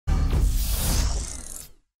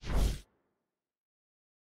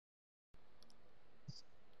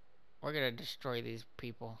We're gonna destroy these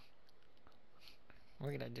people.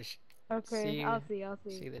 We're gonna just Okay, see I'll see. I'll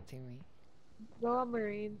see. see the teammate. Go on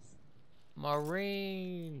Marines.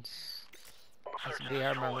 Marines. Let's Search and be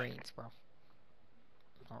our destroy. Marines, bro.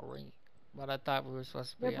 Marine. But I thought we were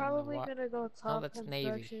supposed to They're be on the probably water. gonna go Oh, top that's Navy.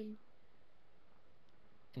 construction.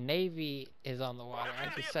 Navy is on the water. I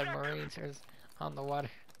just said Marines are on the water.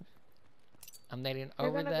 I'm nading They're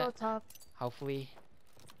over gonna go that. top. Hopefully.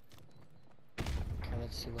 Okay,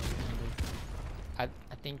 let's see what we can do.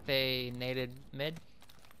 I think they naded mid.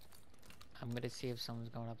 I'm gonna see if someone's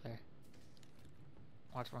going up there.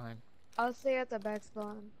 Watch behind. I'll stay at the back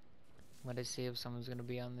spawn. I'm gonna see if someone's gonna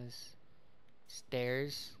be on this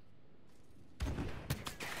stairs.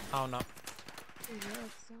 Oh no.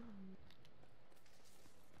 Yes.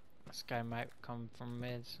 This guy might come from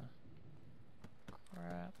mid, so.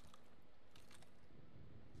 Crap.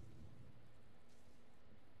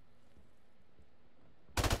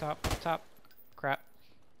 Up top. Crap.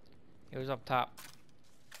 He was up top.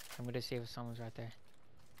 I'm gonna see if someone's right there.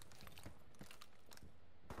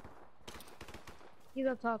 He's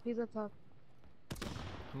up top. He's up top.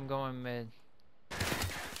 I'm going mid.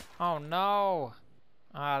 Oh no!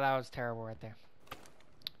 Ah, that was terrible right there.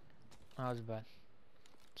 That was bad.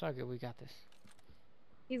 It's all good, we got this.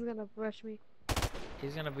 He's gonna rush me.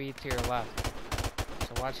 He's gonna be to your left.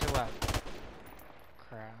 So watch your left.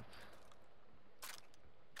 Crap.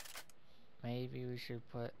 Maybe we should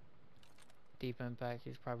put deep impact.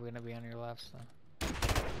 He's probably gonna be on your left, so.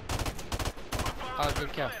 Oh,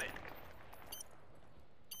 good kill.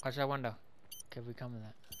 Watch that window. Okay, we come to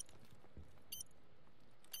that.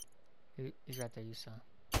 He's right there, you saw.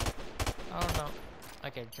 Oh no.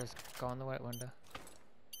 Okay, just go in the white window.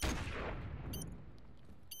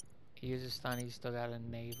 He uses stun, he's still got a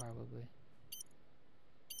nade probably.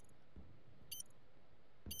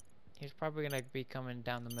 He's probably gonna be coming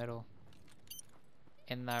down the middle.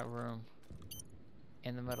 In that room.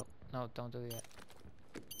 In the middle. No, don't do it yet.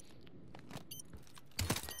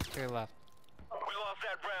 To your left. We lost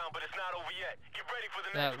that round, but it's not over yet. Get ready for the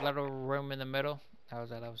next That one. little room in the middle. That was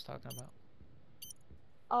what I was talking about.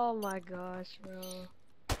 Oh my gosh, bro.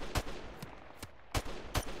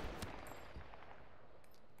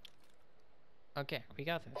 Okay, we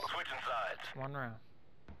got this. Switching sides. One round.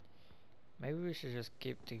 Maybe we should just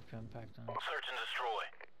keep deep impact on. Search and destroy.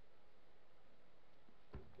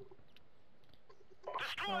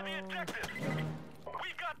 Destroy the objective.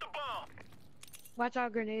 We've got the bomb. Watch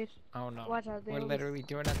out, grenade. Oh no. Watch out, We're literally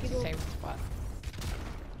doing it at the same spot.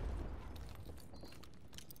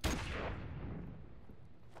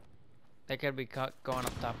 They could be going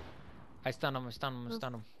up top. I stun him, I stun him, I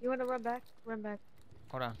stun him. You wanna run back? Run back.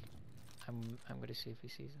 Hold on. I'm gonna see if he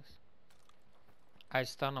sees us. I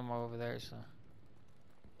stun him over there, so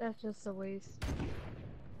That's just a waste.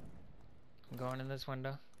 I'm going in this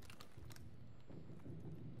window.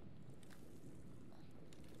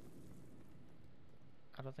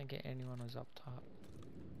 I don't think anyone was up top.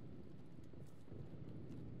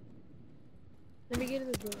 Let me get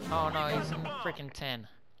in the door. Oh no, he's in freaking 10.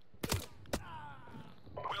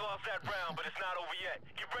 We lost that round, but it's not over yet.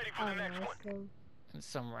 Get ready for the next one. So In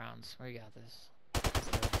some rounds. We got this. Let's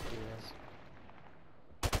do this.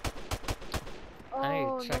 I need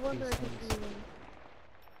oh, to no check wonder these I can things. see them.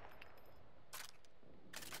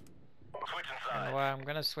 Switching You know sides. what? I'm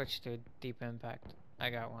gonna switch to deep impact. I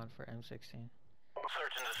got one for M16.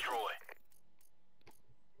 Search and destroy.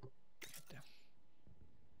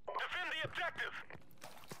 Defend the objective.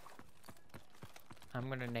 I'm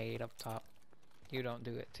gonna nade up top. You don't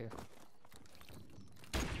do it too.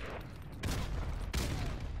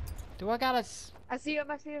 Do I got I see him,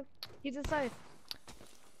 I see him. He's inside.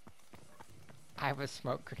 I have a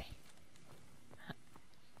smoke grenade.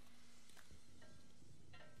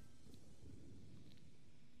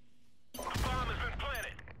 The bomb has been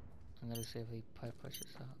planted. I'm gonna see if he pushes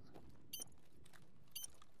out.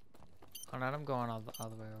 Oh no, I'm going all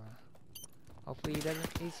the way around. Hopefully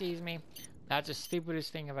he sees me. That's the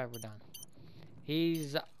stupidest thing I've ever done.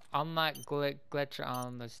 He's on that glitch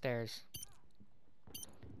on the stairs.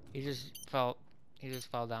 He just fell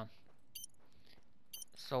down.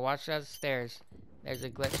 So watch that stairs. There's a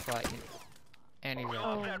glitch button. And he's We right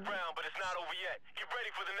lost there. that round, but it's not over yet. Get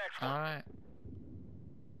ready for the next one. Alright.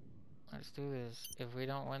 Let's do this. If we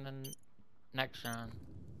don't win the next round,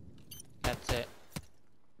 that's it.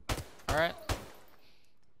 Alright.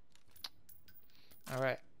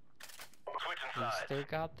 Alright. Switching We sides. still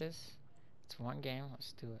got this. It's one game.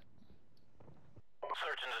 Let's do it.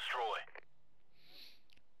 Search and destroy.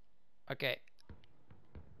 Okay.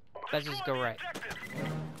 Let's just go right.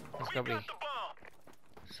 Let's go B. Got the bomb.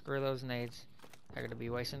 Screw those nades. They're gonna be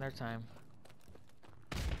wasting their time.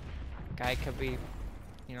 Guy could be,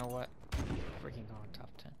 you know what? Freaking going top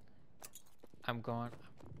 10. I'm going.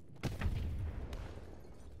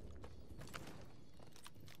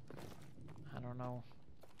 I don't know.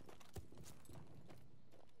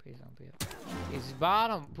 Please don't be up. He's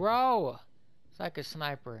bottom, bro. It's like a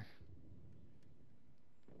sniper.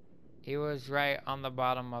 He was right on the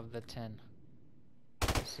bottom of the 10. You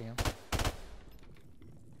see him?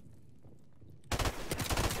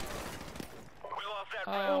 We lost that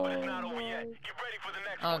round, but it's not over yet. Get ready for the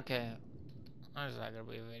next one. Okay. There's not gonna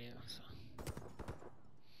be a video, so.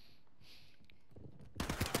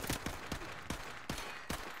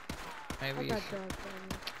 I Maybe you got should. drugged,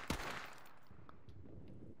 man.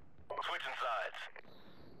 Switching sides.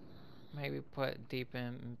 Maybe put deep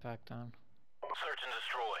impact on. Search and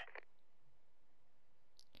destroy.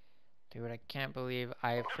 Dude, I can't believe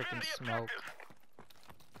I have Defend freaking the smoke. objective.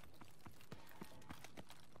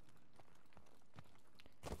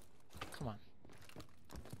 Come on.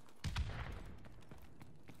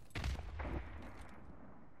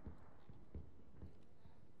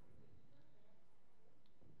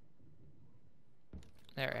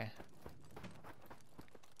 There.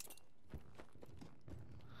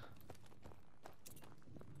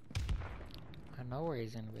 I know where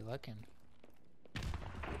he's gonna be looking.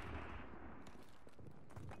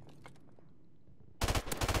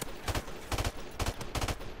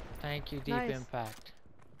 Thank you, deep Nice. impact.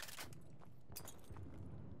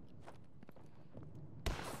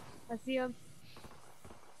 I see him.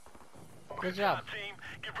 Good job. Team.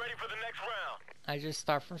 Get ready for the next round. I just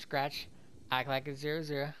start from scratch. Act like it's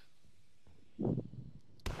 0-0.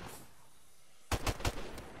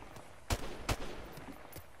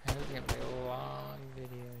 This is gonna be a long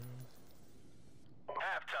video.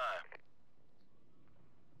 Halftime.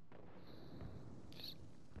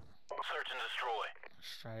 Search and destroy.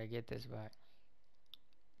 Let's try to get this back.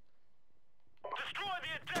 Destroy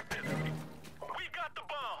the objective. We got the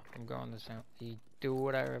bomb. I'm going this out. You do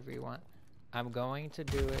whatever you want. I'm going to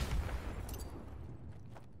do it.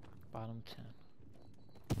 Bottom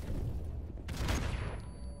 10.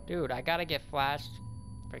 Dude, I gotta get flashed.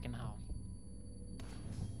 Freaking hell.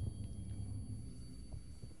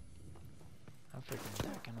 I'm freaking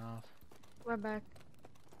backing off. We're back.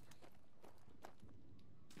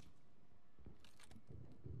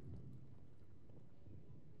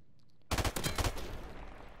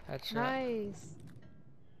 Headshot. Nice.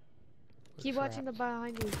 Keep watching the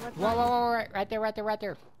behind you. Watch Whoa, whoa, behind you. whoa, right there, right there, right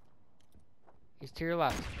there. He's to your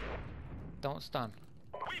left. Don't stun.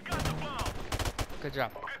 We got the bomb. Good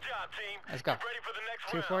job. Good job, team. Let's go. Get ready for the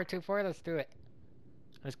next 2-4, round. 2-4, let's do it.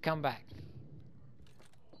 Let's come back.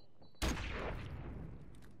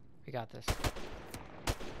 We got this.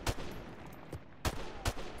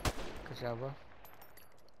 Good job, bro.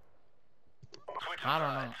 Switching I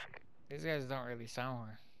don't know. sides. These guys don't really sound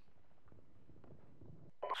her.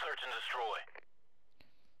 Search and destroy.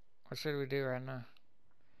 What should we do right now?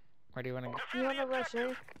 Where do you want to go? You Defend wanna the rush, objective.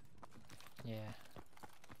 right? Yeah.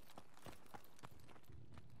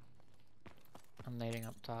 I'm nading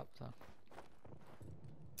up top, though.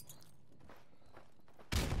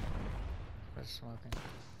 We're smoking.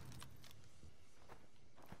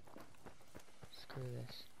 Screw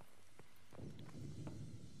this.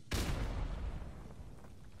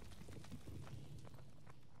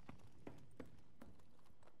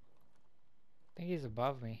 I think he's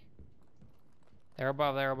above me. They're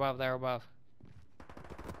above, they're above, they're above.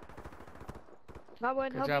 Not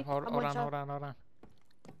one. Good Help job, me. hold I'm on, one shot. hold on, hold on.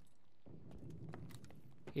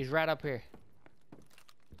 He's right up here.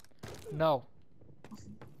 No.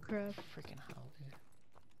 Crap. Freaking hell, dude.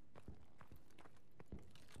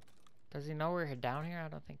 Does he know we're down here? I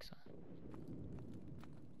don't think so.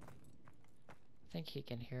 I think he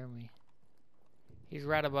can hear me. He's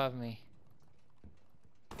right above me.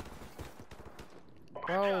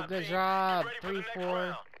 Bro, good team. job. Get ready for the next 3-4.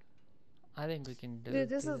 round. I think we can do Dude,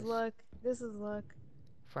 this do is luck. This is luck.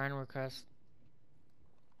 Friend request.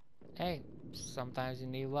 Hey, sometimes you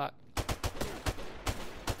need luck.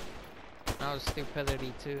 That was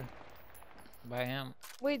stupidity too. By him.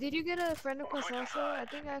 Wait, did you get a friend request Switching also? I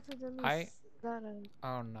sides. think I accidentally I- got a...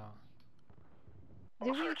 Oh no.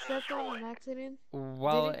 Did we Search and accept that on destroy. accident?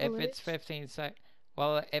 Well, Did it if it's glitch? 15 sec.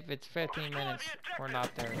 Well, if it's 15 Destroy minutes, the we're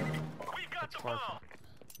not there. objective. We got It's the forfeit. bomb.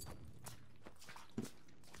 I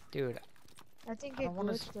Dude, think I it don't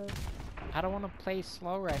wanna glitched though. I don't want to play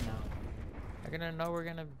slow right now. They're gonna know we're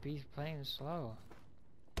gonna be playing slow.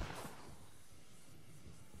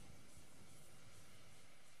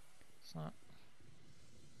 It's not.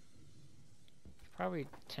 It's probably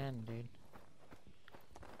 10, dude.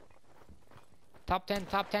 Top 10,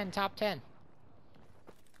 top 10, top 10.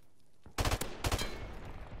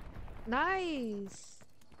 Nice.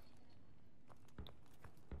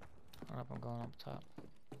 Hold up, I'm going up top.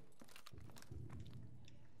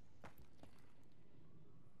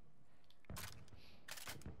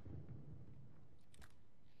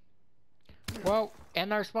 Whoa,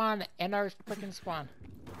 end our spawn, end our freaking spawn.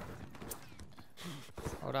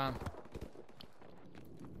 Hold on.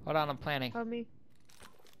 Hold on, I'm planning. Help me.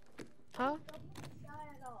 Huh?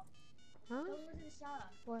 Huh?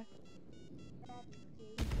 What?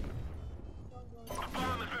 The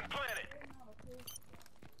bomb has been planted.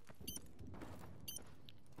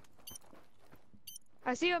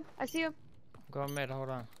 I see him. I see him. Go mid, hold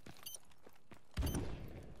on.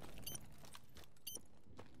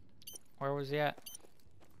 Where was he at?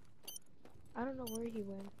 I don't know where he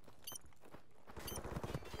went.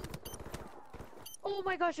 Oh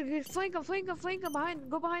my gosh, okay, flank him, flank him, flank him,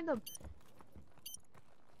 go behind them.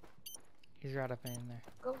 He's right up in there.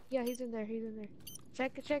 Go, yeah, he's in there, he's in there.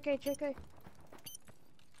 Check A, check A.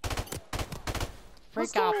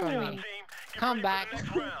 Freak go. off Good on job, me. team. Get Come ready back. for the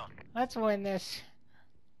next round. Let's win this.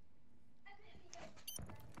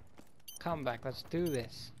 Come back, let's do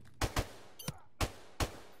this.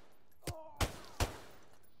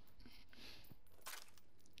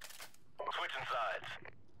 Switching sides.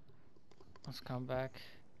 Let's come back.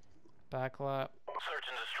 Back lap. Search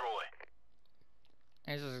and destroy.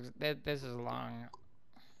 This is long.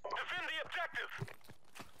 Defend the objective.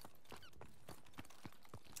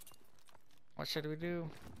 What should we do?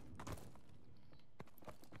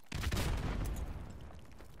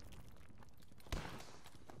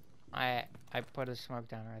 I put a smoke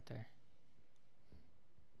down right there.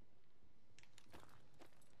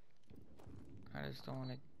 I just don't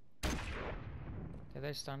want to. Did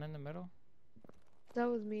they stun in the middle? That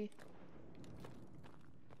was me.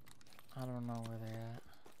 I don't know where they're at.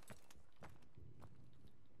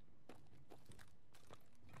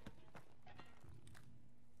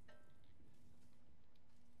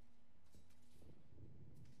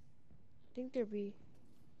 I think they're B.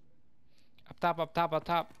 Up top, up top, up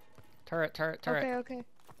top. Turret, turret, turret. Okay, okay.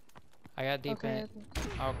 I got deep in Okay, it.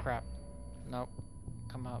 Oh crap. Nope.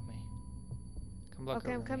 Come help me. Come look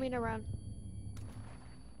okay, I'm over coming me. around.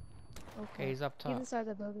 Okay, he's up He's top. inside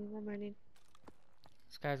the building, I'm running.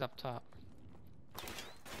 This guy's up top.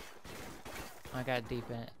 I got deep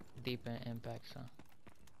in impact, so.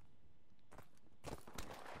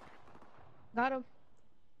 Got him.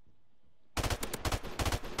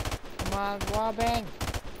 Come on, wall bang!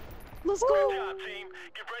 Let's Good go! job, team.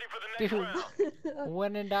 Get ready for the next Dude. round.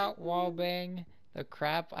 When in doubt, wall bang the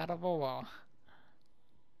crap out of a wall.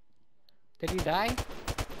 Did he die?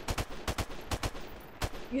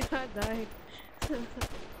 Yeah, I died.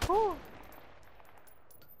 Oh.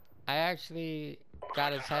 I actually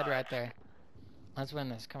got his head right there. Let's win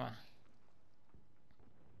this, come on.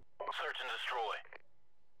 Search and destroy.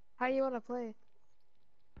 How you wanna play?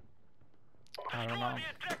 I don't know. Destroy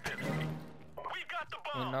the objective. We got the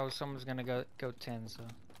We bomb. know someone's gonna go 10, so.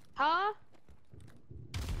 Huh?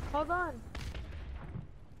 Hold on.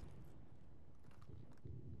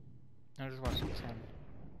 I'm just watching 10.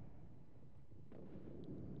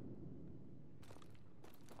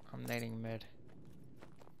 I'm nading mid.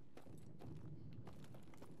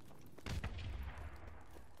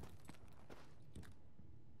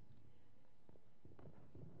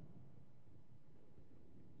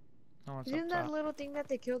 No one's Isn't up that top. little thing that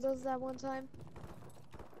they killed us that one time?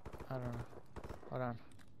 I don't know. Hold on.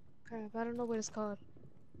 Crap, I don't know what it's called.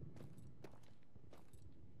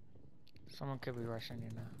 Someone could be rushing you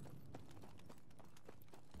now.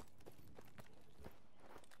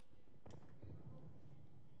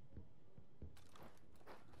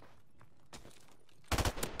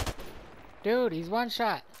 Dude, he's one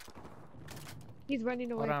shot. He's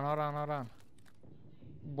running away. Hold on, hold on, hold on.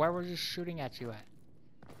 Where was he shooting at you at?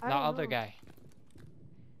 I The don't other know. guy.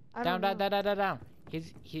 I Down, don't down, know. down, down, down.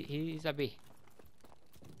 He's a B.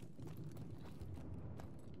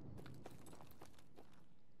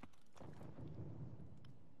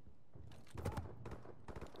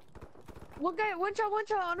 One guy, one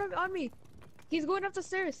shot on me. He's going up the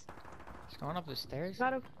stairs. He's going up the stairs?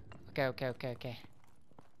 Got him. Okay.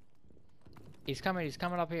 He's coming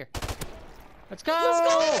up here. Let's go!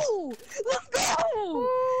 Let's go! Let's go!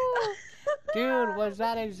 Dude, was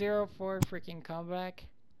that a 0-4 freaking comeback?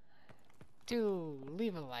 Dude,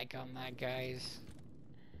 leave a like on that, guys.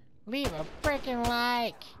 Leave a freaking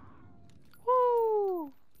like!